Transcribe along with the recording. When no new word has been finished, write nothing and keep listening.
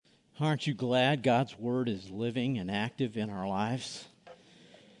Aren't you glad God's Word is living and active in our lives?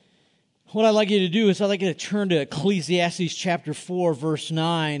 What I'd like you to do is I'd like you to turn to Ecclesiastes chapter 4, verse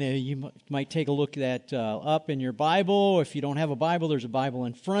 9. You might take a look at that up in your Bible. If you don't have a Bible, there's a Bible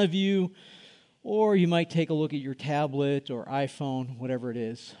in front of you. Or you might take a look at your tablet or iPhone, whatever it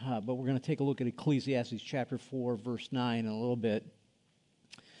is. But we're going to take a look at Ecclesiastes chapter 4, verse 9 in a little bit.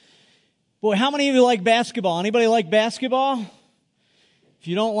 Boy, how many of you like basketball? Anybody like basketball? If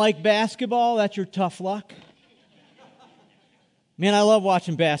you don't like basketball, that's your tough luck. Man, I love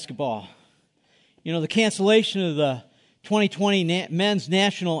watching basketball. You know, the cancellation of the 2020 men's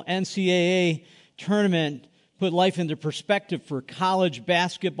national NCAA tournament put life into perspective for college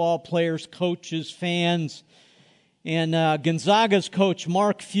basketball players, coaches, fans. And Gonzaga's coach,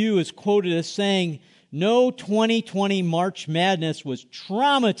 Mark Few, is quoted as saying, "No 2020 March Madness was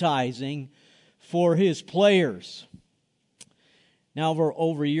traumatizing for his players." Now,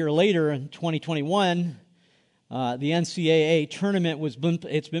 over a year later, in 2021, the NCAA tournament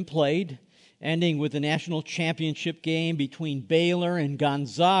it's been played, ending with the national championship game between Baylor and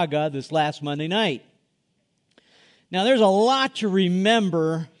Gonzaga this last Monday night. Now, there's a lot to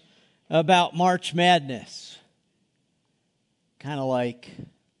remember about March Madness. Kind of like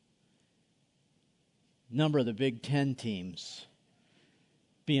a number of the Big Ten teams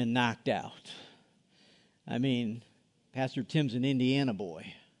being knocked out. I mean, Pastor Tim's an Indiana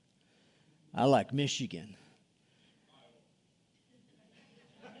boy. I like Michigan.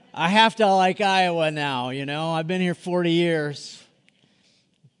 I have to like Iowa now, you know. I've been here 40 years.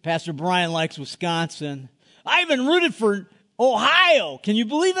 Pastor Brian likes Wisconsin. I even rooted for Ohio. Can you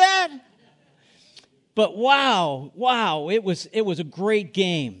believe that? But wow, it was a great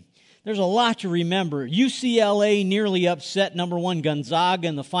game. There's a lot to remember. UCLA nearly upset number one Gonzaga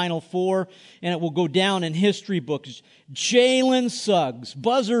in the Final Four, and it will go down in history books. Jalen Suggs'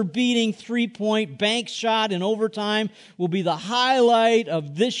 buzzer-beating three-point bank shot in overtime will be the highlight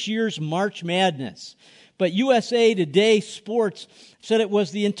of this year's March Madness. But USA Today Sports said it was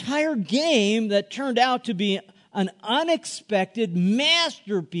the entire game that turned out to be an unexpected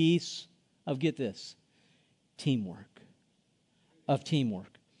masterpiece of, get this, teamwork.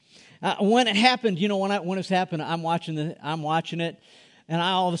 When it happened, you know, when it's happened, I'm watching it, and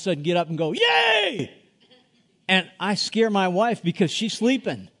I all of a sudden get up and go, "Yay!" And I scare my wife because she's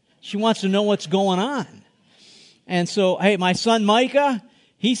sleeping. She wants to know what's going on. And so, hey, my son Micah,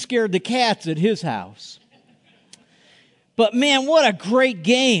 he scared the cats at his house. But man, what a great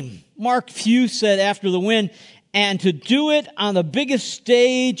game. Mark Few said after the win, and to do it on the biggest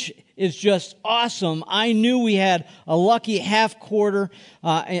stage is just awesome. I knew we had a lucky half quarter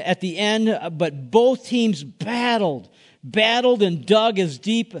at the end, but both teams battled and dug as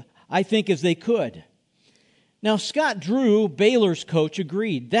deep, I think, as they could. Now, Scott Drew, Baylor's coach,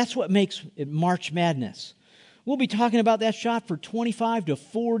 agreed. That's what makes it March Madness. We'll be talking about that shot for 25 to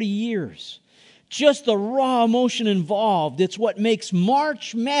 40 years. Just the raw emotion involved. It's what makes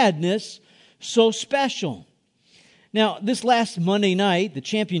March Madness so special. Now, this last Monday night, the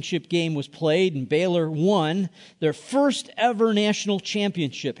championship game was played, and Baylor won their first ever national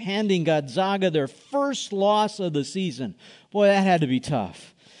championship, handing Gonzaga their first loss of the season. Boy, that had to be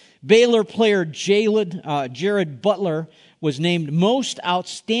tough. Baylor player Jared Butler was named Most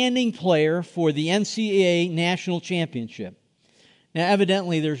Outstanding Player for the NCAA National Championship. Now,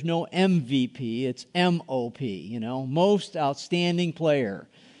 evidently, there's no MVP. It's MOP, you know, Most Outstanding Player.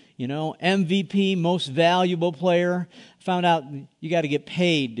 You know, MVP, Most Valuable Player. Found out you got to get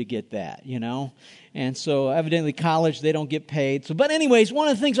paid to get that, you know. And so evidently college, they don't get paid. But anyways, one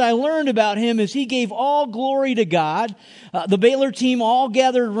of the things I learned about him is he gave all glory to God. The Baylor team all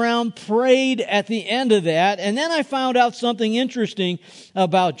gathered around, prayed at the end of that. And then I found out something interesting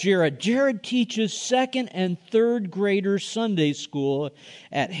about Jared. Jared teaches second and third graders Sunday school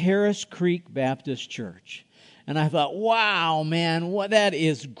at Harris Creek Baptist Church. And I thought, wow, man, that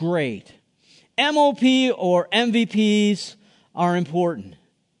is great. MOP or MVPs are important.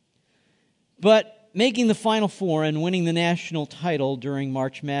 But making the Final Four and winning the national title during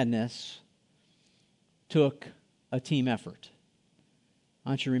March Madness took a team effort. I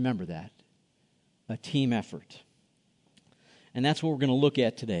want you to remember that. A team effort. And that's what we're going to look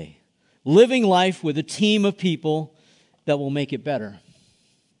at today. Living life with a team of people that will make it better.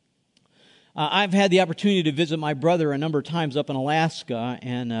 I've had the opportunity to visit my brother a number of times up in Alaska,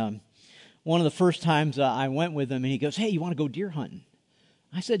 and one of the first times I went with him, and he goes, "Hey, you want to go deer hunting?"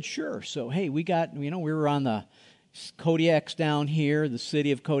 I said, "Sure." So, hey, we were on the Kodiak's down here, the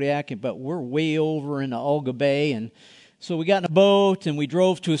city of Kodiak, but we're way over in the Olga Bay, and so we got in a boat, and we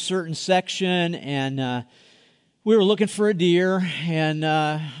drove to a certain section, and we were looking for a deer, and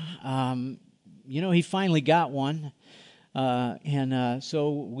he finally got one.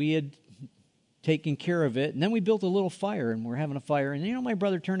 So we had taken care of it. And then we built a little fire, and we're having a fire. And, my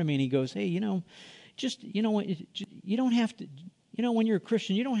brother turned to me and he goes, hey, you don't have to, when you're a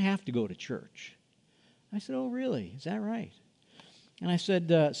Christian, you don't have to go to church. I said, oh, really? Is that right? And I said,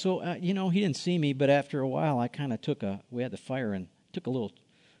 he didn't see me, but after a while, I kind of we had the fire and took a little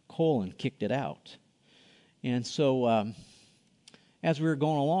coal and kicked it out. And so as we were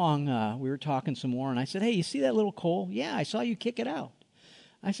going along, we were talking some more, and I said, hey, you see that little coal? Yeah, I saw you kick it out.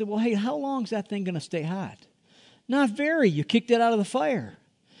 I said, well, hey, how long is that thing going to stay hot? Not very. You kicked it out of the fire.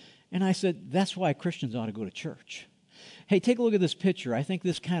 And I said, that's why Christians ought to go to church. Hey, take a look at this picture. I think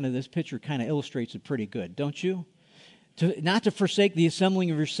this picture kind of illustrates it pretty good, don't you? Not to forsake the assembling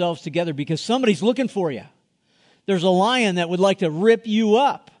of yourselves together because somebody's looking for you. There's a lion that would like to rip you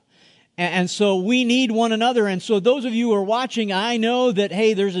up. And so we need one another. And so those of you who are watching, I know that,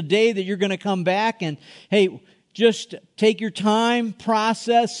 hey, there's a day that you're going to come back. And, hey, just take your time,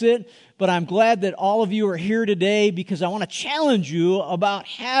 process it. But I'm glad that all of you are here today because I want to challenge you about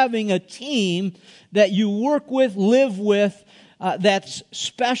having a team that you work with, live with, that's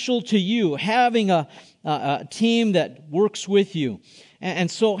special to you. Having a team that works with you. And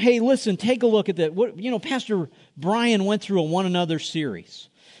so, hey, listen, take a look at that. Pastor Brian went through a one another series.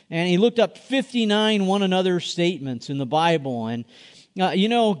 And he looked up 59 one another statements in the Bible. And,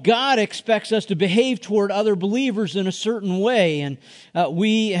 God expects us to behave toward other believers in a certain way. And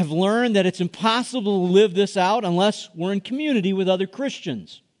we have learned that it's impossible to live this out unless we're in community with other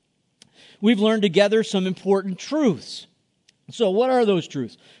Christians. We've learned together some important truths. So what are those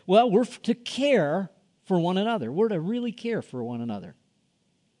truths? Well, we're to care for one another. We're to really care for one another.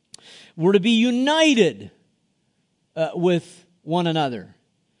 We're to be united with one another.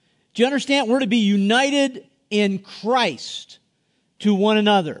 Do you understand? We're to be united in Christ to one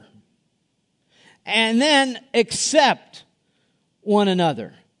another. And then accept one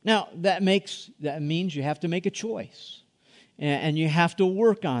another. Now, that means you have to make a choice. And you have to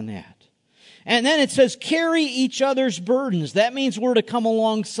work on that. And then it says, carry each other's burdens. That means we're to come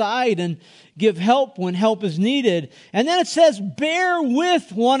alongside and give help when help is needed. And then it says, bear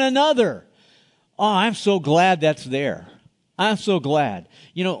with one another. Oh, I'm so glad that's there. I'm so glad.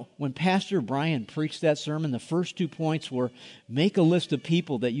 When Pastor Brian preached that sermon, the first 2 points were, make a list of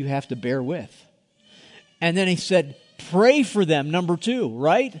people that you have to bear with. And then he said, pray for them, number 2,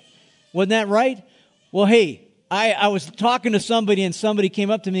 right? Wasn't that right? Well, hey, I was talking to somebody and somebody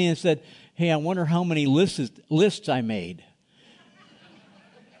came up to me and said, hey, I wonder how many lists I made.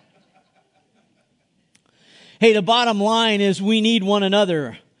 Hey, the bottom line is we need one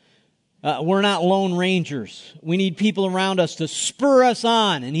another. We're not lone rangers. We need people around us to spur us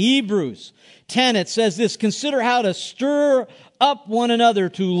on. In Hebrews 10, it says this, consider how to stir up one another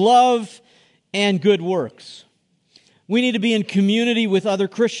to love and good works. We need to be in community with other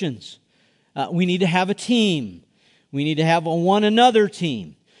Christians. We need to have a team. We need to have a one another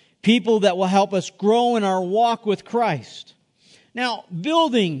team. People that will help us grow in our walk with Christ. Now,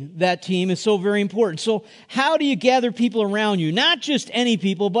 building that team is so very important. So how do you gather people around you? Not just any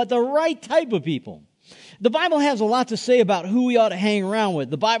people, but the right type of people. The Bible has a lot to say about who we ought to hang around with.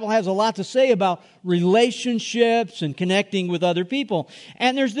 The Bible has a lot to say about relationships and connecting with other people.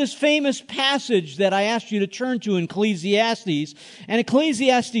 And there's this famous passage that I asked you to turn to in Ecclesiastes. And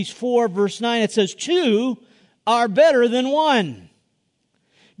Ecclesiastes 4, verse 9, it says, 2 are better than 1,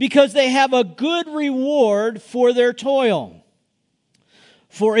 because they have a good reward for their toil.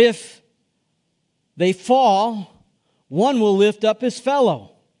 For if they fall, one will lift up his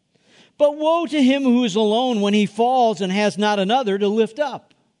fellow. But woe to him who is alone when he falls and has not another to lift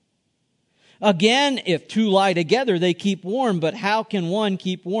up. Again, if 2 lie together, they keep warm, but how can one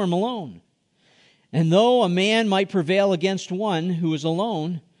keep warm alone? And though a man might prevail against one who is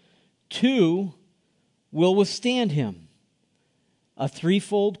alone, 2 will withstand him. A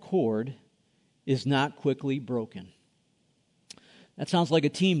threefold cord is not quickly broken. That sounds like a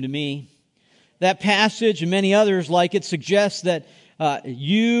team to me. That passage and many others like it suggests that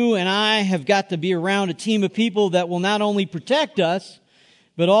you and I have got to be around a team of people that will not only protect us,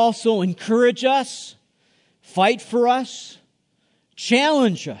 but also encourage us, fight for us,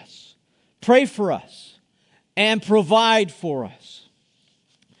 challenge us, pray for us, and provide for us.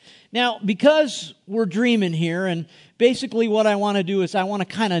 Now, because we're dreaming here, and basically what I want to do is I want to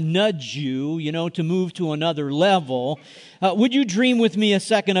kind of nudge you, to move to another level. Would you dream with me a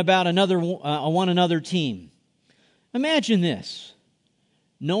second about one another team? Imagine this: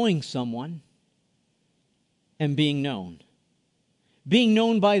 knowing someone and being known. Being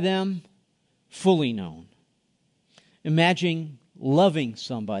known by them, fully known. Imagine loving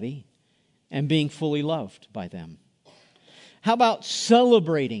somebody and being fully loved by them? How about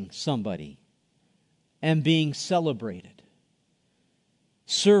celebrating somebody and being celebrated?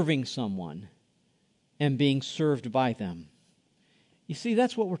 Serving someone and being served by them. You see,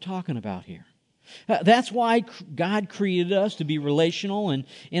 that's what we're talking about here. That's why God created us to be relational, and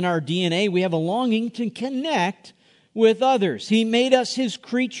in our DNA we have a longing to connect with others. He made us His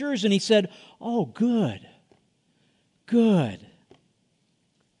creatures, and He said, oh, good, good,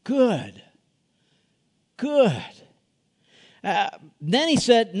 good, good. Then He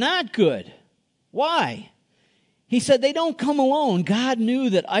said, not good. Why? He said they don't come alone. God knew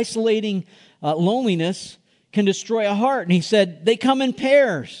that isolating loneliness can destroy a heart. And He said they come in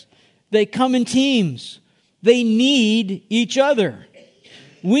pairs. They come in teams. They need each other.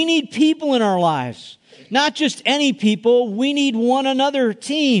 We need people in our lives. Not just any people. We need one another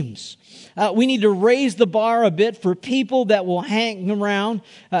teams. We need to raise the bar a bit for people that will hang around,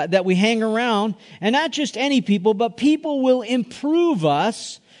 that we hang around. And not just any people, but people will improve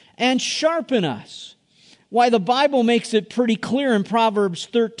us and sharpen us. Why, the Bible makes it pretty clear in Proverbs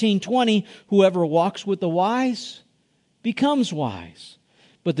 13:20, whoever walks with the wise becomes wise,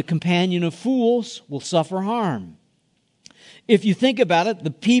 but the companion of fools will suffer harm. If you think about it,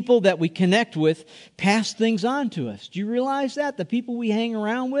 the people that we connect with pass things on to us. Do you realize that? The people we hang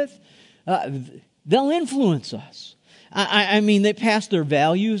around with, they'll influence us. I mean, they pass their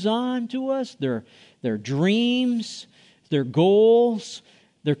values on to us, their dreams, their goals,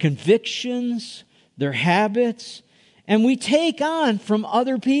 their convictions, their habits, and we take on from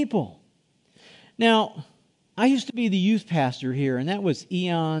other people. Now, I used to be the youth pastor here, and that was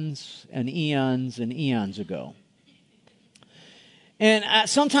eons and eons and eons ago. And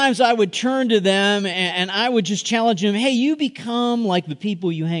sometimes I would turn to them and I would just challenge them, hey, you become like the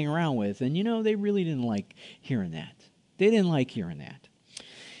people you hang around with. And they really didn't like hearing that. They didn't like hearing that.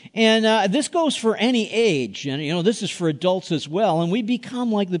 And this goes for any age. And, this is for adults as well. And we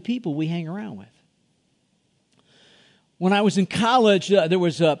become like the people we hang around with. When I was in college, there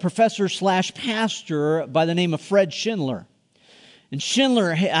was a professor/pastor by the name of Fred Schindler. And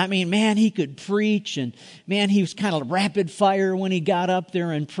Schindler, he could preach, and he was kind of rapid fire when he got up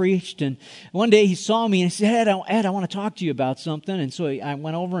there and preached. And one day he saw me and he said, Ed, I want to talk to you about something. And so I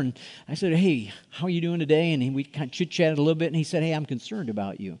went over and I said, hey, how are you doing today? And we kind of chit-chatted a little bit, and he said, hey, I'm concerned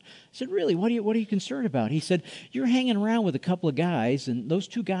about you. I said, really? What are you concerned about? He said, you're hanging around with a couple of guys, and those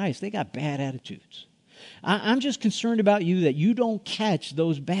two guys, they got bad attitudes. I'm just concerned about you that you don't catch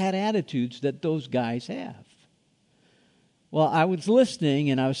those bad attitudes that those guys have. Well, I was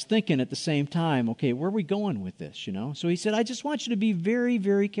listening and I was thinking at the same time, okay, where are we going with this, So he said, I just want you to be very,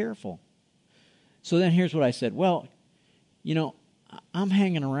 very careful. So then here's what I said. Well, I'm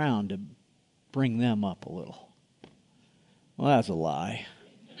hanging around to bring them up a little. Well, that's a lie.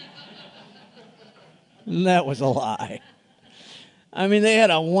 That was a lie. They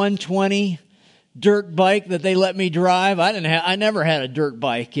had a 120 dirt bike that they let me drive. I never had a dirt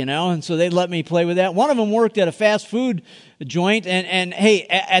bike, and so they let me play with that. One of them worked at a fast food joint, and hey,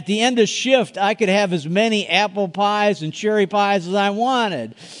 at the end of shift, I could have as many apple pies and cherry pies as I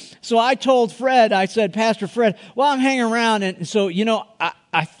wanted. So I told Fred, I said, Pastor Fred, well, I'm hanging around, and so,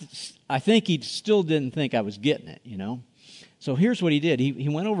 I think he still didn't think I was getting it, So here's what he did. He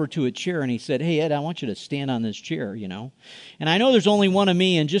went over to a chair and he said, hey, Ed, I want you to stand on this chair, And I know there's only one of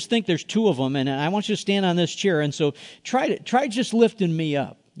me, and just think there's two of them, and I want you to stand on this chair. And so try just lifting me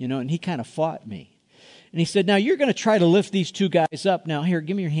up, and he kind of fought me. And he said, now you're going to try to lift these two guys up. Now, here,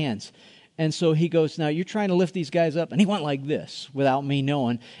 give me your hands. And so he goes, now you're trying to lift these guys up. And he went like this without me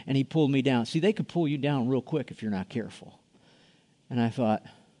knowing, and he pulled me down. See, they could pull you down real quick if you're not careful. And I thought,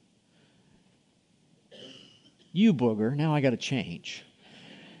 you booger, now I got to change.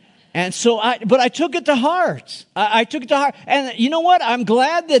 And so but I took it to heart. I took it to heart. And you know what? I'm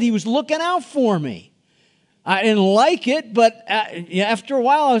glad that he was looking out for me. I didn't like it, but after a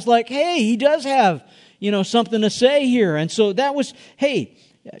while I was like, hey, he does have, something to say here. And so that was, hey,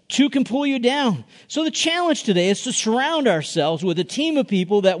 two can pull you down. So the challenge today is to surround ourselves with a team of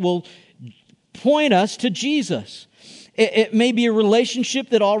people that will point us to Jesus. It may be a relationship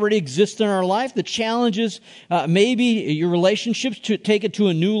that already exists in our life. The challenge is maybe your relationships to take it to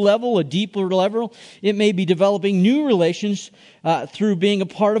a new level, a deeper level. It may be developing new relations through being a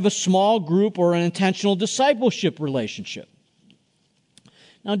part of a small group or an intentional discipleship relationship.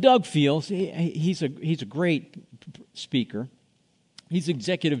 Now, Doug Fields, he's a great speaker. He's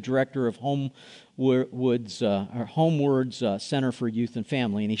executive director of Homeward's Center for Youth and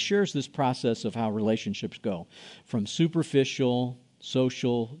Family, and he shares this process of how relationships go from superficial,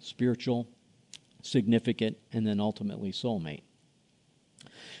 social, spiritual, significant, and then ultimately soulmate.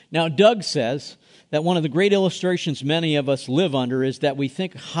 Now, Doug says that one of the great illustrations many of us live under is that we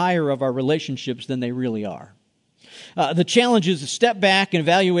think higher of our relationships than they really are. The challenge is to step back and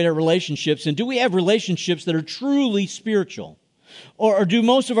evaluate our relationships, and do we have relationships that are truly spiritual? Or do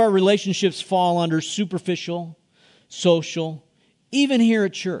most of our relationships fall under superficial, social, even here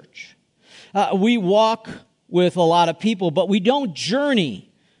at church? We walk with a lot of people, but we don't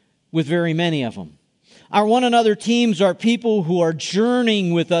journey with very many of them. Our one another teams are people who are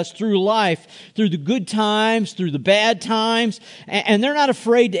journeying with us through life, through the good times, through the bad times, and they're not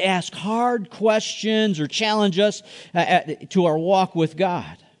afraid to ask hard questions or challenge us to our walk with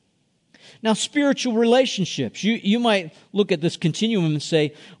God. Now, spiritual relationships. You might look at this continuum and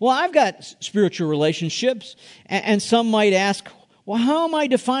say, well, I've got spiritual relationships, and some might ask, well, how am I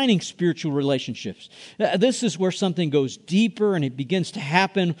defining spiritual relationships? This is where something goes deeper and it begins to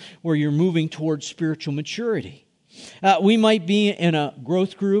happen where you're moving towards spiritual maturity. We might be in a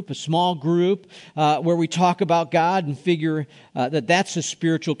growth group, a small group, where we talk about God and figure that that's a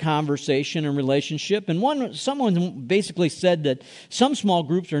spiritual conversation and relationship. And someone basically said that some small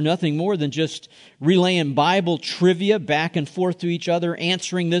groups are nothing more than just relaying Bible trivia back and forth to each other,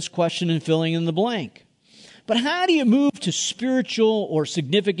 answering this question and filling in the blank. But how do you move to spiritual or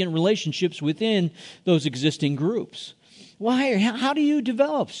significant relationships within those existing groups? Why? How do you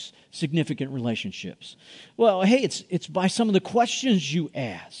develop significant relationships? Well, hey, it's by some of the questions you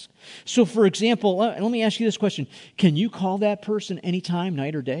ask. So, for example, let me ask you this question. Can you call that person anytime,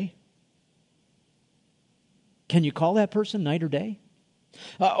 night or day? Can you call that person night or day?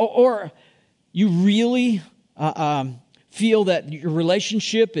 Or you really feel that your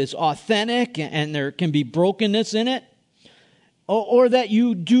relationship is authentic and there can be brokenness in it? Or that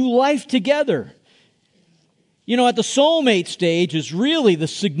you do life together? You know, at the soulmate stage is really the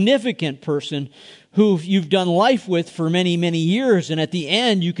significant person who you've done life with for many, many years. And at the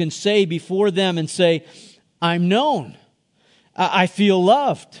end, you can say before them and say, I'm known. I feel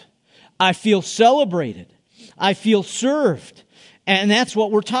loved. I feel celebrated. I feel served. And that's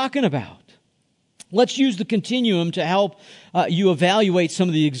what we're talking about. Let's use the continuum to help you evaluate some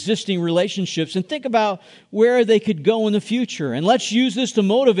of the existing relationships and think about where they could go in the future. And let's use this to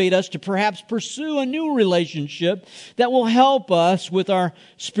motivate us to perhaps pursue a new relationship that will help us with our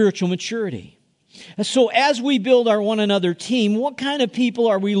spiritual maturity. So as we build our one another team, what kind of people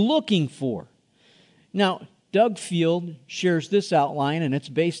are we looking for? Now, Doug Field shares this outline, and it's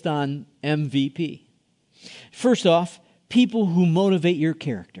based on MVP. First off, people who motivate your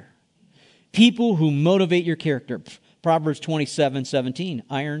character. People who motivate your character. Proverbs 27:17,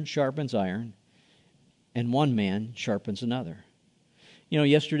 iron sharpens iron, and one man sharpens another. You know,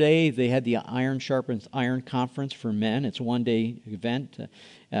 yesterday they had the Iron Sharpens Iron Conference for men. It's a one-day event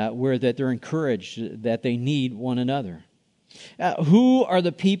where that they're encouraged that they need one another. Who are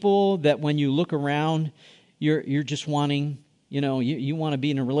the people that when you look around, you're just wanting, you want to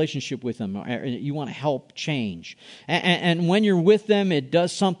be in a relationship with them. Or you want to help change. And when you're with them, it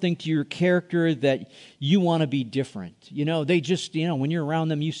does something to your character that you want to be different. They just, when you're around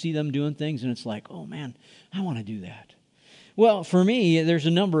them, you see them doing things and it's like, oh man, I want to do that. Well, for me, there's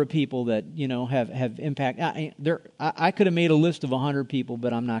a number of people that, have impact. I could have made a list of 100 people,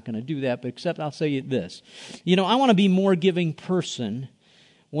 but I'm not going to do that. But except I'll say this. I want to be a more giving person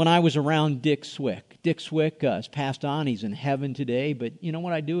when I was around Dick Swick. Dick Swick has passed on. He's in heaven today. But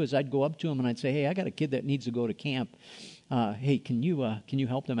what I'd do is I'd go up to him and I'd say, hey, I got a kid that needs to go to camp. Hey, can you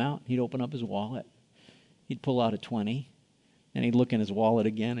help them out? He'd open up his wallet. He'd pull out a 20. And he'd look in his wallet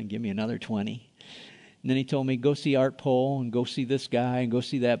again and give me another 20. And then he told me, go see Art Pohl and go see this guy and go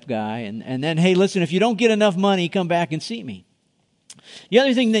see that guy. And then, hey, listen, if you don't get enough money, come back and see me. The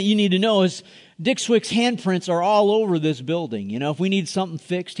other thing that you need to know is Dick Swick's handprints are all over this building. If we need something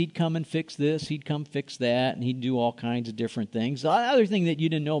fixed, he'd come and fix this. He'd come fix that, and he'd do all kinds of different things. The other thing that you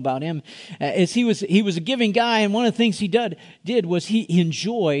didn't know about him is he was a giving guy, and one of the things he did was he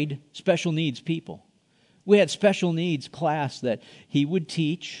enjoyed special needs people. We had special needs class that he would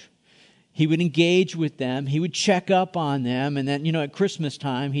teach. He would engage with them. He would check up on them. And then, at Christmas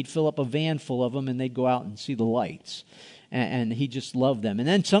time, he'd fill up a van full of them and they'd go out and see the lights. And he just loved them. And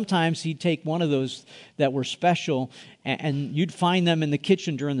then sometimes he'd take one of those that were special and you'd find them in the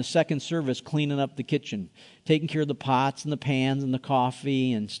kitchen during the second service cleaning up the kitchen, taking care of the pots and the pans and the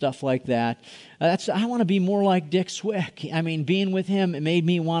coffee and stuff like that. I want to be more like Dick Swick. I mean, being with him, it made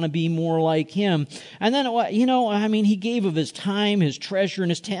me want to be more like him. And then, he gave of his time, his treasure,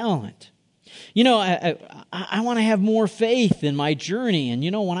 and his talent. I want to have more faith in my journey. And,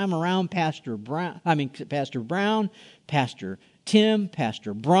 when I'm around Pastor Brown, Pastor Tim,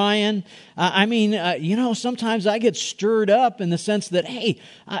 Pastor Brian. Sometimes I get stirred up in the sense that, hey,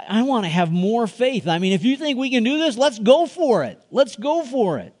 I want to have more faith. I mean, if you think we can do this, let's go for it. Let's go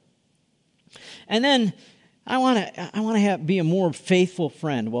for it. And then I want to be a more faithful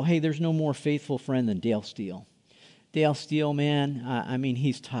friend. Well, hey, there's no more faithful friend than Dale Steele. Dale Steele, man,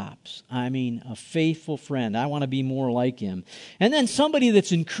 he's tops. A faithful friend. I want to be more like him. And then somebody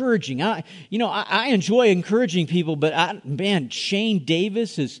that's encouraging. I enjoy encouraging people, but Shane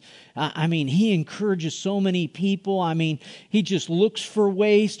Davis is, he encourages so many people. He just looks for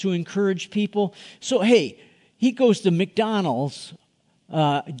ways to encourage people. So, hey, he goes to McDonald's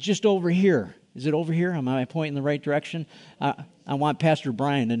just over here. Is it over here? Am I pointing in the right direction? I want Pastor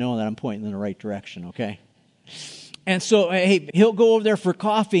Brian to know that I'm pointing in the right direction, okay? And so, hey, he'll go over there for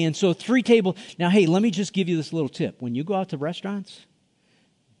coffee. And so 3 tables. Now, hey, let me just give you this little tip. When you go out to restaurants,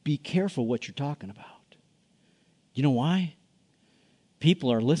 be careful what you're talking about. You know why?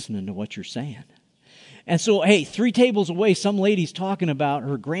 People are listening to what you're saying. And so, hey, 3 tables away, some lady's talking about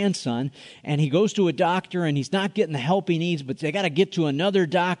her grandson, and he goes to a doctor, and he's not getting the help he needs, but they got to get to another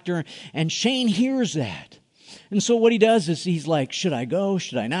doctor. And Shane hears that. And so what he does is he's like, should I go?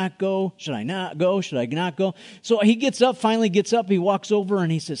 Should I not go? Should I not go? Should I not go? So he finally gets up, he walks over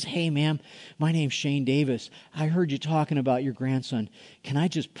and he says, hey, ma'am, my name's Shane Davis. I heard you talking about your grandson. Can I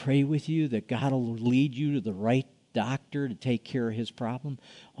just pray with you that God will lead you to the right doctor to take care of his problem?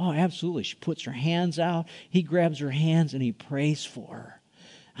 Oh, absolutely. She puts her hands out. He grabs her hands and he prays for her.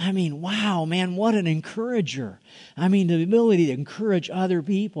 Wow, man, what an encourager. The ability to encourage other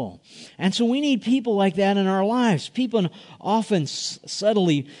people. And so we need people like that in our lives. People often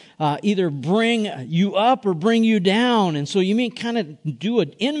subtly either bring you up or bring you down. And so you may kind of do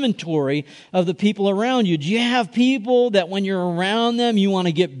an inventory of the people around you. Do you have people that when you're around them, you want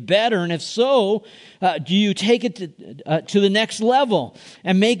to get better? And if so, do you take it to the next level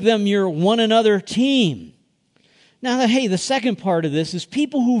and make them your one another team? Now, hey, the second part of this is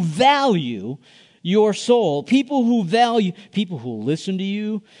people who value your soul, people who will listen to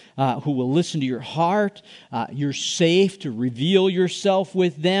you, who will listen to your heart. You're safe to reveal yourself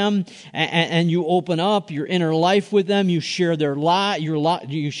with them, and you open up your inner life with them. You share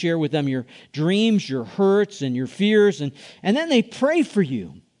you share with them your dreams, your hurts, and your fears, and then they pray for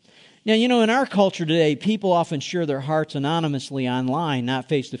you. Now, in our culture today, people often share their hearts anonymously online, not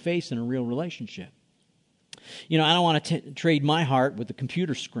face-to-face in a real relationship. I don't want to trade my heart with the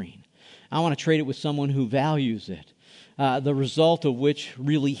computer screen. I want to trade it with someone who values it, the result of which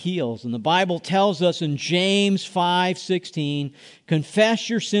really heals. And the Bible tells us in James 5:16, confess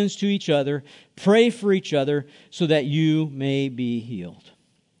your sins to each other, pray for each other so that you may be healed.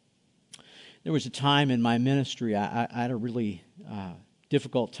 There was a time in my ministry, I had a really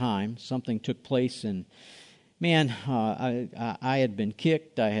difficult time. Something took place, and I had been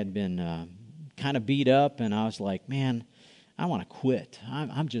kicked. I had been kind of beat up, and I was like, man, I want to quit.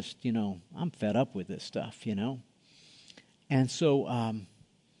 I'm just, I'm fed up with this stuff, And so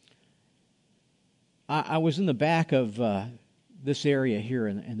I was in the back of this area here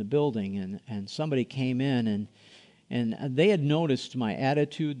in the building, and somebody came in, and they had noticed my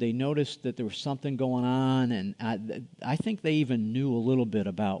attitude. They noticed that there was something going on, and I think they even knew a little bit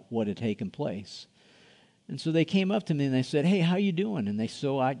about what had taken place. And so they came up to me and they said, hey, how you doing? And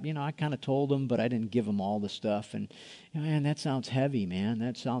I kind of told them, but I didn't give them all the stuff. And, man, that sounds heavy, man.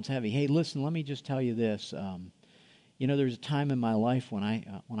 That sounds heavy. Hey, listen, let me just tell you this. There's a time in my life when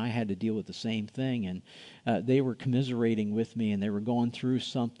I had to deal with the same thing, and they were commiserating with me, and they were going through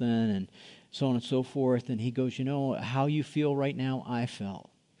something, and so on and so forth. And he goes, how you feel right now, I felt.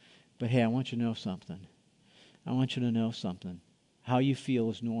 But hey, I want you to know something. How you feel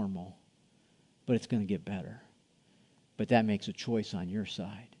is normal. But it's going to get better. But that makes a choice on your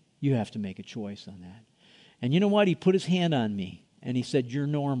side. You have to make a choice on that. And you know what? He put his hand on me, and he said, you're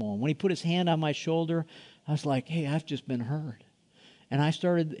normal. And when he put his hand on my shoulder, I was like, hey, I've just been hurt. And I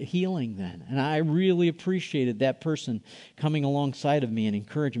started healing then. And I really appreciated that person coming alongside of me and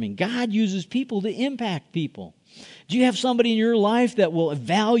encouraging me. God uses people to impact people. Do you have somebody in your life that will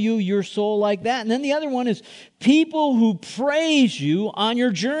value your soul like that? And then the other one is people who praise you on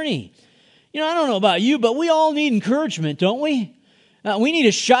your journey. I don't know about you, but we all need encouragement, don't we? We need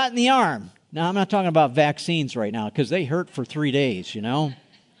a shot in the arm. Now, I'm not talking about vaccines right now because they hurt for 3 days,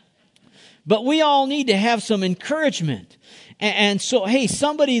 But we all need to have some encouragement. And so, hey,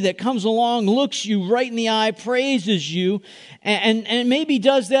 somebody that comes along, looks you right in the eye, praises you, and maybe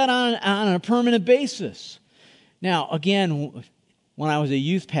does that on a permanent basis. Now, again, when I was a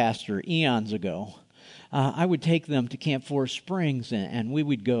youth pastor eons ago, I would take them to Camp Forest Springs, and we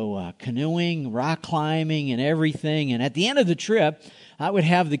would go canoeing, rock climbing, and everything. And at the end of the trip, I would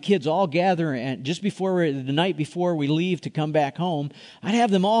have the kids all gather, and just before the night before we leave to come back home, I'd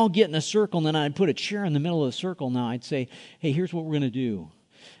have them all get in a circle, and then I'd put a chair in the middle of the circle. Now I'd say, hey, here's what we're going to do.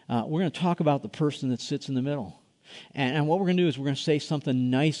 We're going to talk about the person that sits in the middle. And what we're going to do is we're going to say something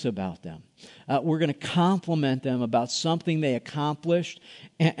nice about them. We're going to compliment them about something they accomplished,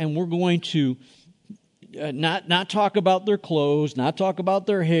 and we're going to not talk about their clothes, not talk about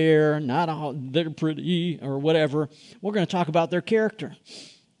their hair, not how they're pretty or whatever. We're going to talk about their character.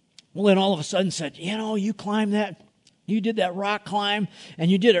 Well, then all of a sudden said, you climbed that. You did that rock climb,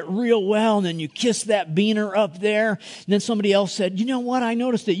 and you did it real well, and then you kissed that beaner up there. And then somebody else said, you know what? I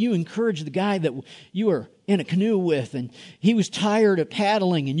noticed that you encouraged the guy that you were in a canoe with, and he was tired of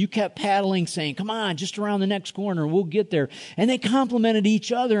paddling, and you kept paddling, saying, come on, just around the next corner, we'll get there. And they complimented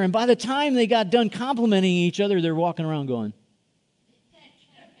each other, and by the time they got done complimenting each other, they're walking around going,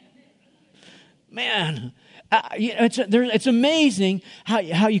 man, it's amazing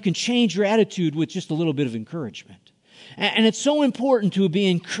how you can change your attitude with just a little bit of encouragement. And it's so important to be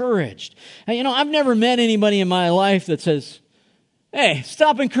encouraged. And, I've never met anybody in my life that says, hey,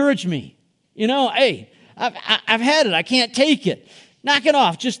 stop encouraging me. Hey, I've had it. I can't take it. Knock it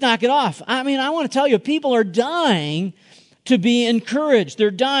off. Just knock it off. I want to tell you, people are dying to be encouraged. They're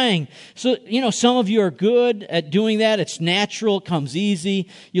dying. So, some of you are good at doing that. It's natural. It comes easy.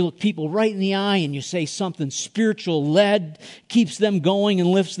 You look people right in the eye and you say something spiritual-led, keeps them going and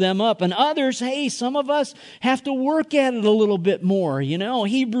lifts them up. And others, hey, some of us have to work at it a little bit more.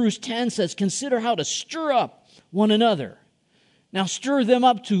 Hebrews 10 says, consider how to stir up one another. Now, stir them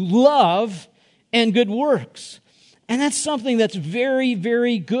up to love and good works. And that's something that's very,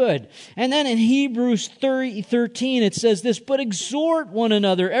 very good. And then in Hebrews 13, it says this, but exhort one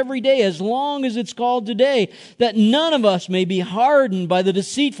another every day as long as it's called today, that none of us may be hardened by the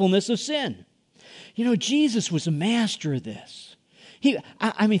deceitfulness of sin. Jesus was a master of this.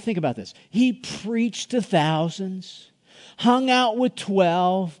 Think about this. He preached to thousands, hung out with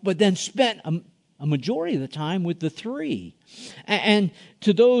 12, but then spent a majority of the time with the 3. And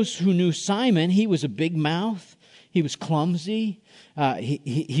to those who knew Simon, he was a big mouth. He was clumsy.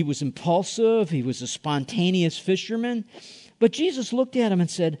 He was impulsive. He was a spontaneous fisherman. But Jesus looked at him and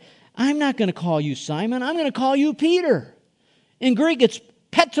said, I'm not going to call you Simon. I'm going to call you Peter. In Greek, it's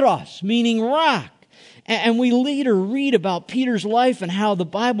Petros, meaning rock. And we later read about Peter's life and how the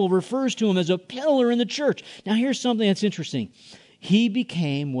Bible refers to him as a pillar in the church. Now, here's something that's interesting. He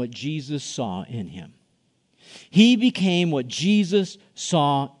became what Jesus saw in him. He became what Jesus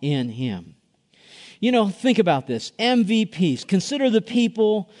saw in him. Think about this. MVPs. Consider the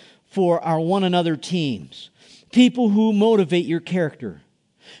people for our one another teams. People who motivate your character.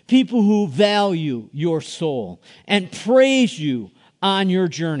 People who value your soul and praise you on your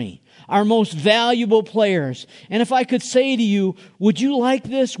journey. Our most valuable players. And if I could say to you, would you like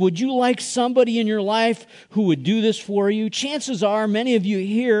this? Would you like somebody in your life who would do this for you? Chances are, many of you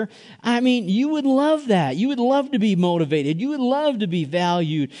here, you would love that. You would love to be motivated. You would love to be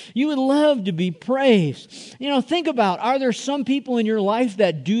valued. You would love to be praised. Think about, are there some people in your life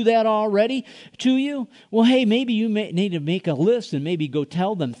that do that already to you? Well, hey, maybe you need to make a list and maybe go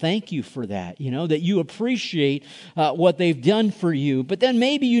tell them thank you for that, that you appreciate what they've done for you. But then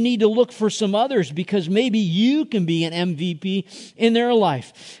maybe you need to look for some others because maybe you can be an MVP in their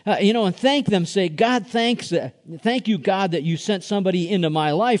life. And thank them. Say, God, thank you, God, that you sent somebody into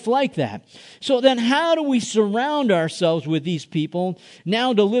my life like that. So then how do we surround ourselves with these people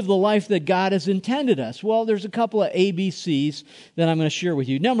now to live the life that God has intended us? Well, there's a couple of ABCs that I'm going to share with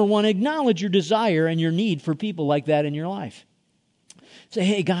you. Number one, acknowledge your desire and your need for people like that in your life. Say,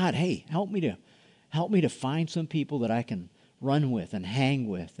 hey, God, help me to find some people that I can run with and hang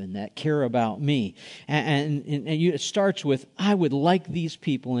with and that care about me. And it starts with, I would like these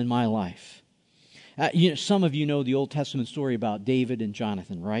people in my life. Some of you know the Old Testament story about David and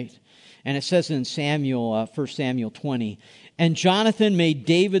Jonathan, right? And it says in 1 Samuel 20, and Jonathan made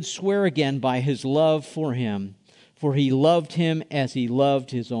David swear again by his love for him, for he loved him as he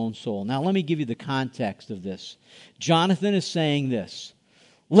loved his own soul. Now let me give you the context of this. Jonathan is saying this,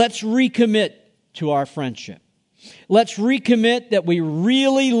 let's recommit to our friendship. Let's recommit that we're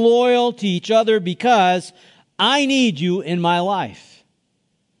really loyal to each other because I need you in my life.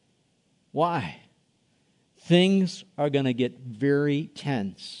 Why? Things are going to get very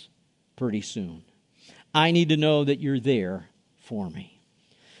tense pretty soon. I need to know that you're there for me.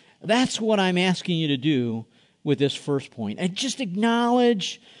 That's what I'm asking you to do with this first point. And just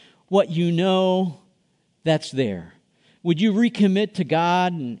acknowledge what you know that's there. Would you recommit to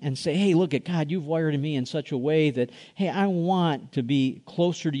God and say, hey, look at God, you've wired me in such a way that, hey, I want to be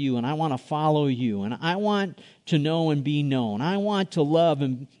closer to you, and I want to follow you, and I want to know and be known. I want to love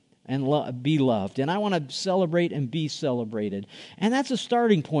and be loved, and I want to celebrate and be celebrated. And that's a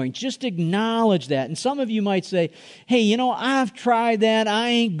starting point. Just acknowledge that. And some of you might say, hey, I've tried that. I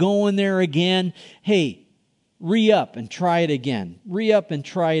ain't going there again. Hey, re-up and try it again. Re-up and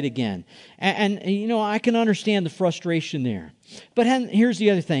try it again. And I can understand the frustration there. But here's the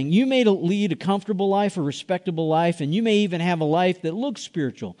other thing. You may lead a comfortable life, a respectable life, and you may even have a life that looks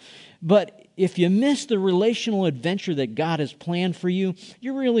spiritual. But if you miss the relational adventure that God has planned for you,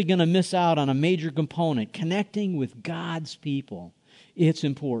 you're really going to miss out on a major component, connecting with God's people. It's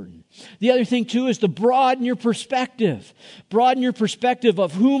important. The other thing, too, is to broaden your perspective. Broaden your perspective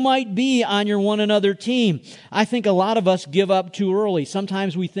of who might be on your one another team. I think a lot of us give up too early.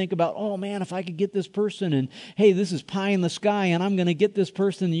 Sometimes we think about, oh, man, if I could get this person, and, hey, this is pie in the sky, and I'm going to get this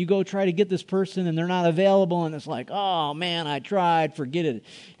person, and you go try to get this person, and they're not available, and it's like, oh, man, I tried, forget it.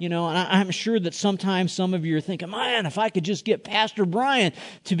 And I'm sure that sometimes some of you are thinking, man, if I could just get Pastor Brian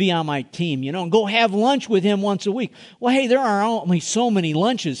to be on my team, and go have lunch with him once a week. Well, hey, there are only so many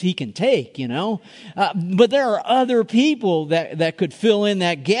lunches he can take, but there are other people that could fill in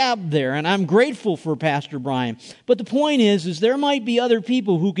that gap there, and I'm grateful for Pastor Brian. But the point is there might be other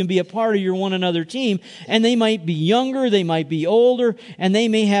people who can be a part of your one another team, and they might be younger, they might be older, and they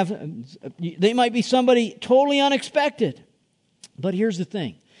might be somebody totally unexpected. But here's the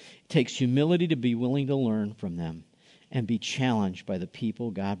thing. It takes humility to be willing to learn from them and be challenged by the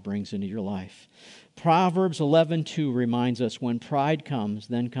people God brings into your life. Proverbs 11:2 reminds us, when pride comes,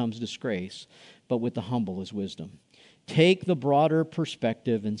 then comes disgrace, but with the humble is wisdom. Take the broader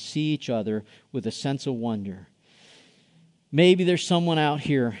perspective and see each other with a sense of wonder. Maybe there's someone out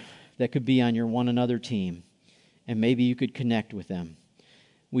here that could be on your one another team, and maybe you could connect with them.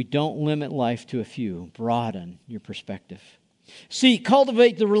 We don't limit life to a few. Broaden your perspective. See,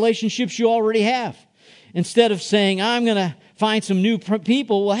 cultivate the relationships you already have. Instead of saying, I'm going to find some new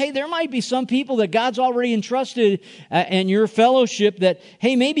people, well, hey, there might be some people that God's already entrusted in your fellowship that,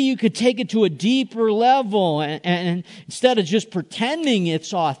 hey, maybe you could take it to a deeper level. And instead of just pretending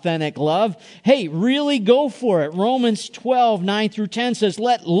it's authentic love, hey, really go for it. Romans 12:9-10 says,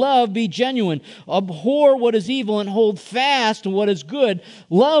 let love be genuine. Abhor what is evil and hold fast to what is good.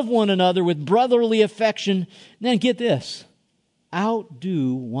 Love one another with brotherly affection. And then get this,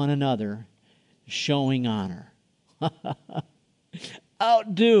 outdo one another, showing honor.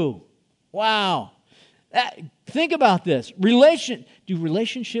 Outdo. Wow. Think about this. Do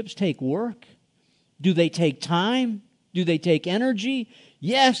relationships take work? Do they take time? Do they take energy?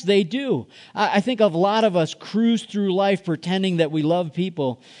 Yes, they do. I think of a lot of us cruise through life pretending that we love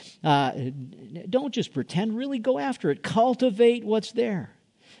people. Don't just pretend. Really go after it. Cultivate what's there.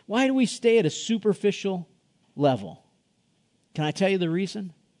 Why do we stay at a superficial level? Can I tell you the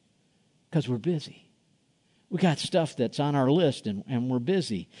reason? Because we're busy. We got stuff that's on our list, and we're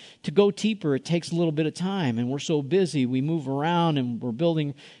busy. To go deeper, it takes a little bit of time, and we're so busy. We move around, and we're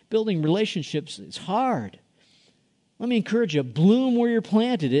building relationships. It's hard. Let me encourage you, bloom where you're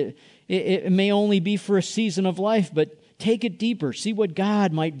planted. It may only be for a season of life, but take it deeper. See what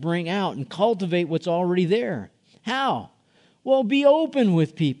God might bring out and cultivate what's already there. How? Well, be open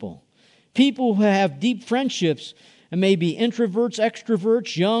with people. People who have deep friendships. And maybe introverts,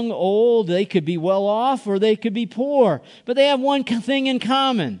 extroverts, young, old, they could be well off or they could be poor. But they have one thing in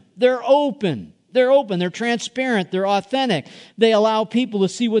common. They're open. They're open. They're transparent. They're authentic. They allow people to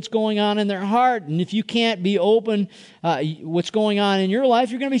see what's going on in their heart. And if you can't be open, what's going on in your life,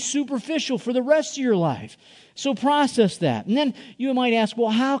 you're going to be superficial for the rest of your life. So process that. And then you might ask, well,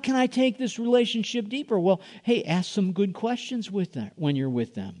 how can I take this relationship deeper? Well, hey, ask some good questions with that when you're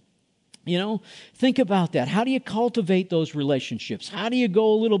with them. Think about that. How do you cultivate those relationships? How do you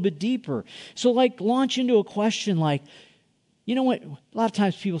go a little bit deeper? So launch into a question like, what? A lot of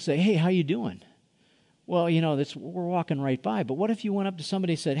times people say, hey, how you doing? Well, we're walking right by. But what if you went up to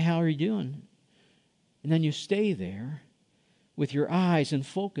somebody and said, how are you doing? And then you stay there with your eyes and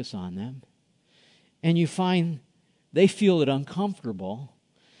focus on them. And you find they feel it uncomfortable.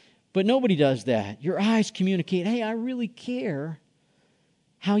 But nobody does that. Your eyes communicate, hey, I really care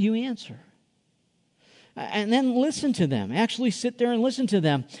how you answer. And then listen to them. Actually sit there and listen to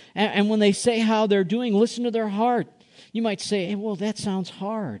them. And when they say how they're doing, listen to their heart. You might say, hey, well, that sounds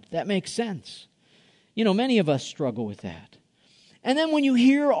hard. That makes sense. Many of us struggle with that. And then when you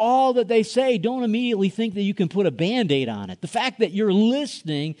hear all that they say, don't immediately think that you can put a Band-Aid on it. The fact that you're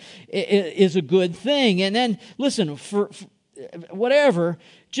listening is a good thing. And then, listen, whatever,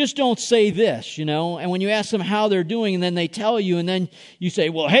 just don't say this, And when you ask them how they're doing and then they tell you and then you say,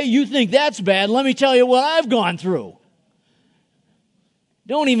 well, hey, you think that's bad. Let me tell you what I've gone through.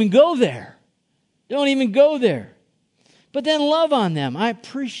 Don't even go there. Don't even go there. But then love on them. I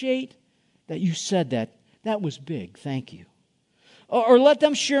appreciate that you said that. That was big. Thank you. Or let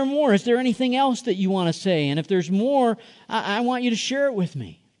them share more. Is there anything else that you want to say? And if there's more, I want you to share it with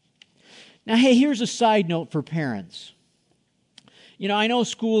me. Now, hey, here's a side note for parents. I know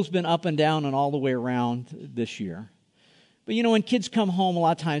school's been up and down and all the way around this year. But, when kids come home, a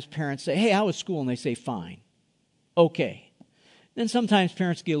lot of times parents say, hey, how was school? And they say, fine. Okay. Then sometimes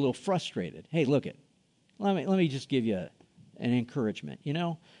parents get a little frustrated. Hey, let me just give you an encouragement.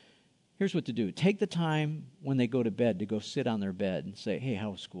 Here's what to do. Take the time when they go to bed to go sit on their bed and say, hey, how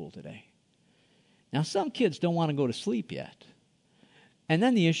was school today? Now, some kids don't want to go to sleep yet. And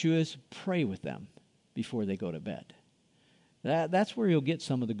then the issue is pray with them before they go to bed. That's where you'll get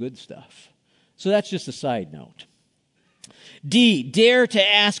some of the good stuff. So that's just a side note. D, dare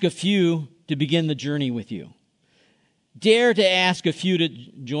to ask a few to begin the journey with you. Dare to ask a few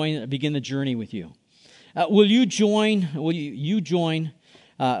to begin the journey with you. Will you join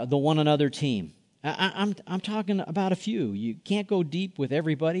the one another team? I'm talking about a few. You can't go deep with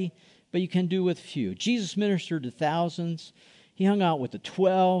everybody, but you can do with a few. Jesus ministered to thousands. He hung out with the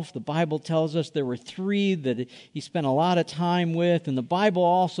 12. The Bible tells us there were 3 that he spent a lot of time with. And the Bible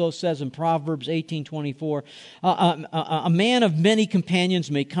also says in Proverbs 18:24, a man of many companions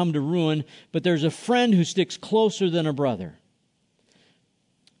may come to ruin, but there's a friend who sticks closer than a brother.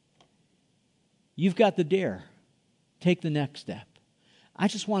 You've got the dare. Take the next step. I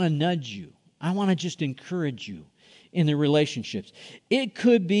just want to nudge you. I want to just encourage you in the relationships. It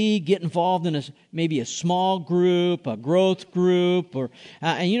could be get involved in maybe a small group, a growth group, or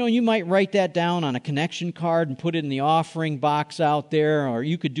you might write that down on a connection card and put it in the offering box out there, or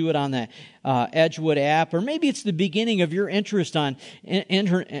you could do it on the Edgewood app, or maybe it's the beginning of your interest on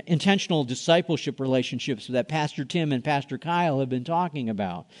intentional discipleship relationships that Pastor Tim and Pastor Kyle have been talking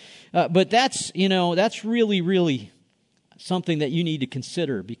about. But that's really, really something that you need to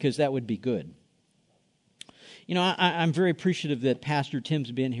consider, because that would be good. I'm very appreciative that Pastor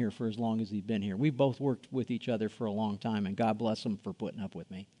Tim's been here for as long as he's been here. We've both worked with each other for a long time, and God bless him for putting up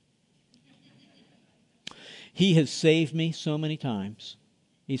with me. He has saved me so many times.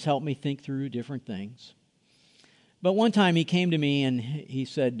 He's helped me think through different things. But one time he came to me and he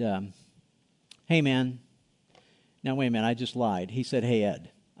said, hey, man. Now, wait a minute, I just lied. He said, hey,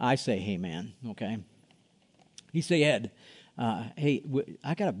 Ed. I say, hey, man, okay? He said, Ed, hey,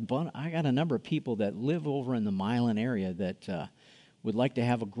 I got a number of people that live over in the Milan area that would like to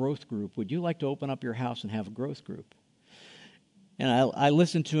have a growth group. Would you like to open up your house and have a growth group? And I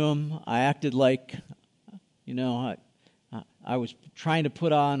listened to him. I acted like, I was trying to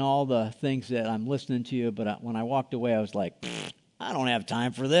put on all the things that I'm listening to you, but when I walked away, I was like, I don't have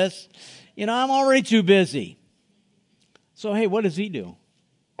time for this. I'm already too busy. So, hey, what does he do?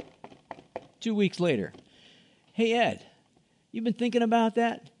 2 weeks later, hey, Ed, you been thinking about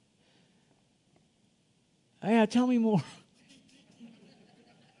that? Yeah, tell me more.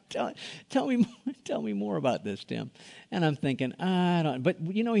 tell me more about this, Tim. And I'm thinking, I don't. But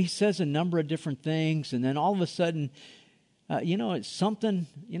he says a number of different things, and then all of a sudden, it's something.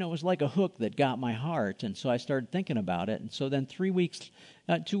 It was like a hook that got my heart, and so I started thinking about it. And so then 2 weeks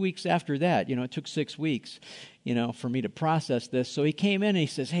after that, it took 6 weeks, for me to process this. So he came in and he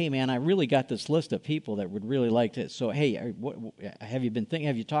says, hey, man, I really got this list of people that would really like to. So, hey, have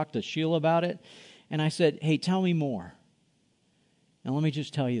you talked to Sheila about it? And I said, hey, tell me more. And let me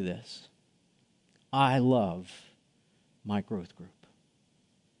just tell you this. I love my growth group.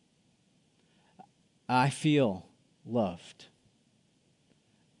 I feel loved.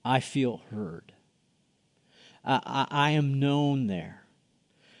 I feel heard. I am known there.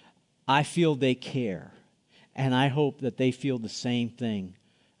 I feel they care. And I hope that they feel the same thing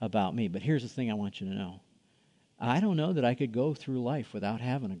about me. But here's the thing I want you to know. I don't know that I could go through life without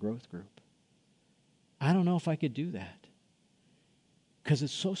having a growth group. I don't know if I could do that. Because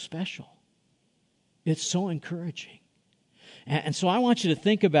it's so special. It's so encouraging. And so I want you to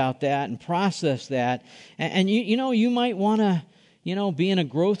think about that and process that. And you might want to, be in a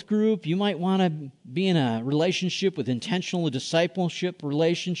growth group. You might want to be in a relationship with intentional discipleship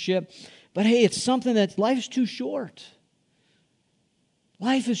relationship. But hey, it's something that life is too short.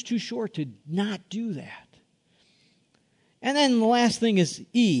 Life is too short to not do that. And then the last thing is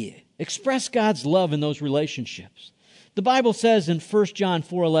E, express God's love in those relationships. The Bible says in 1 John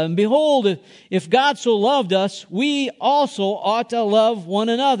 4:11, behold, if God so loved us, we also ought to love one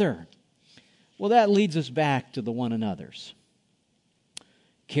another. Well, that leads us back to the one another's.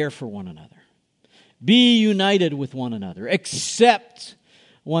 care for one another. Be united with one another. Accept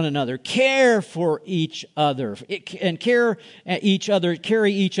one another. Care for each other. And care at each other.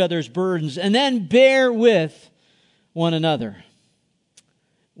 Carry each other's burdens. And then bear with one another.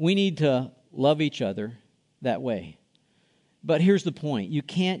 We need to love each other that way. But here's the point. You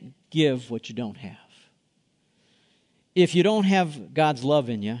can't give what you don't have. If you don't have God's love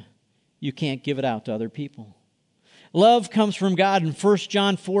in you, you can't give it out to other people. Love comes from God in 1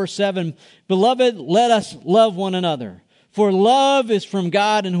 John 4:7. Beloved, let us love one another. For love is from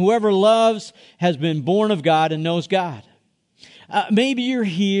God, and whoever loves has been born of God and knows God. Maybe you're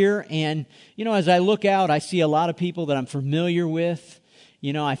here, and, as I look out, I see a lot of people that I'm familiar with.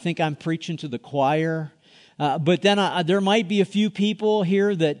 I think I'm preaching to the choir. But then there might be a few people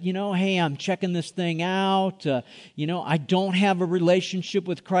here that, hey, I'm checking this thing out. I don't have a relationship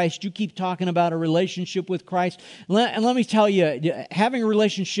with Christ. You keep talking about a relationship with Christ. And let me tell you, having a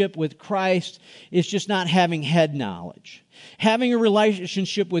relationship with Christ is just not having head knowledge. Having a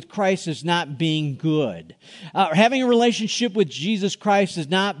relationship with Christ is not being good. Having a relationship with Jesus Christ is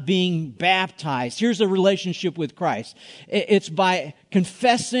not being baptized. Here's a relationship with Christ. It's by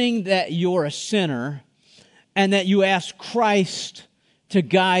confessing that you're a sinner and that you ask Christ to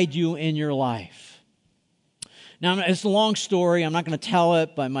guide you in your life. Now, it's a long story. I'm not going to tell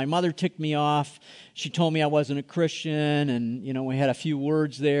it, but my mother ticked me off. She told me I wasn't a Christian, and, we had a few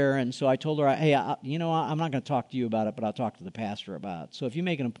words there. And so I told her, hey, I'm not going to talk to you about it, but I'll talk to the pastor about it. So if you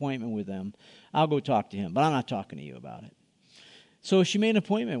make an appointment with him, I'll go talk to him, but I'm not talking to you about it. So she made an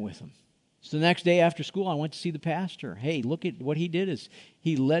appointment with him. So the next day after school, I went to see the pastor. Hey, look at what he did is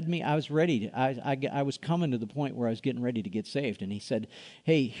he led me. I was ready. I was coming to the point where I was getting ready to get saved. And he said,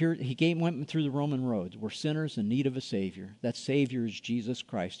 hey, here, went through the Roman roads. We're sinners in need of a Savior. That Savior is Jesus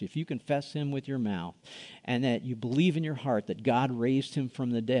Christ. If you confess Him with your mouth and that you believe in your heart that God raised Him from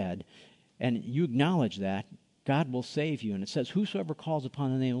the dead, and you acknowledge that, God will save you. And it says, whosoever calls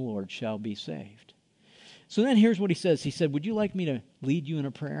upon the name of the Lord shall be saved. So then here's what he says. He said, would you like me to lead you in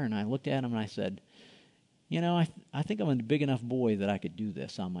a prayer? And I looked at him and I said, I think I'm a big enough boy that I could do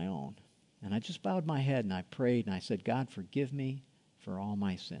this on my own. And I just bowed my head and I prayed and I said, God, forgive me for all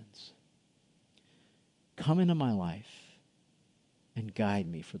my sins. Come into my life and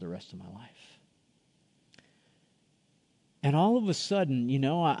guide me for the rest of my life. And all of a sudden,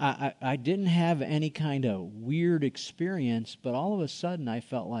 I didn't have any kind of weird experience, but all of a sudden I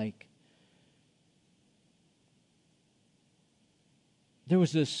felt like there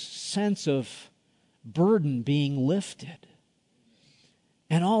was this sense of burden being lifted.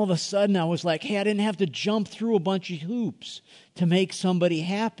 And all of a sudden I was like, hey, I didn't have to jump through a bunch of hoops to make somebody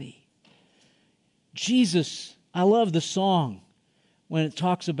happy. Jesus, I love the song when it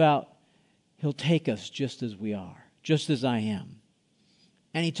talks about He'll take us just as we are, just as I am.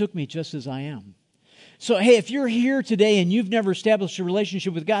 And He took me just as I am. So, hey, if you're here today and you've never established a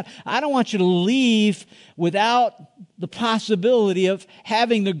relationship with God, I don't want you to leave without the possibility of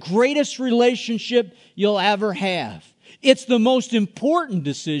having the greatest relationship you'll ever have. It's the most important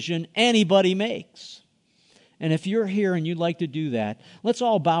decision anybody makes. And if you're here and you'd like to do that, let's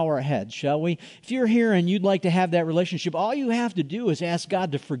all bow our heads, shall we? If you're here and you'd like to have that relationship, all you have to do is ask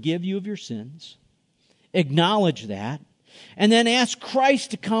God to forgive you of your sins, acknowledge that, and then ask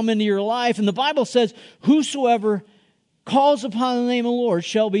Christ to come into your life. And the Bible says, whosoever calls upon the name of the Lord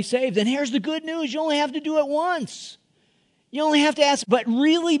shall be saved. And here's the good news. You only have to do it once. You only have to ask, but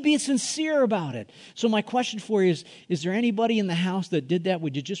really be sincere about it. So my question for you is there anybody in the house that did that?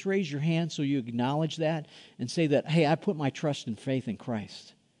 Would you just raise your hand so you acknowledge that and say that, hey, I put my trust and faith in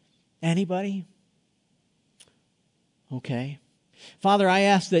Christ? Anybody? Okay. Father, I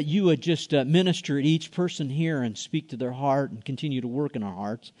ask that you would just minister to each person here and speak to their heart and continue to work in our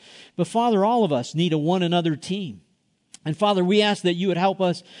hearts. But Father, all of us need a one another team. And Father, we ask that you would help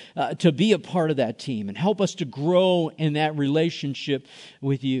us to be a part of that team and help us to grow in that relationship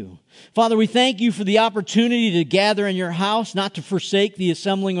with you. Father, we thank you for the opportunity to gather in your house, not to forsake the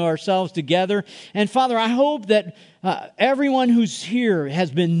assembling of ourselves together. And Father, I hope that everyone who's here has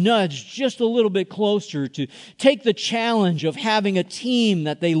been nudged just a little bit closer to take the challenge of having a team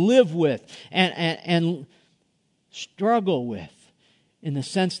that they live with and struggle with, in the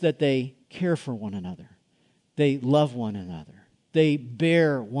sense that they care for one another. They love one another. They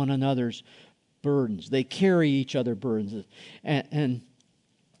bear one another's burdens. They carry each other's burdens. And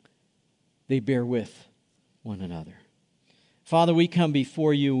they bear with one another. Father, we come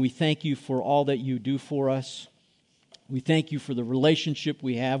before you. We thank you for all that you do for us. We thank you for the relationship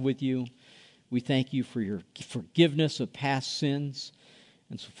we have with you. We thank you for your forgiveness of past sins.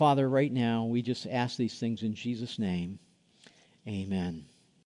 And so, Father, right now, we just ask these things in Jesus' name. Amen.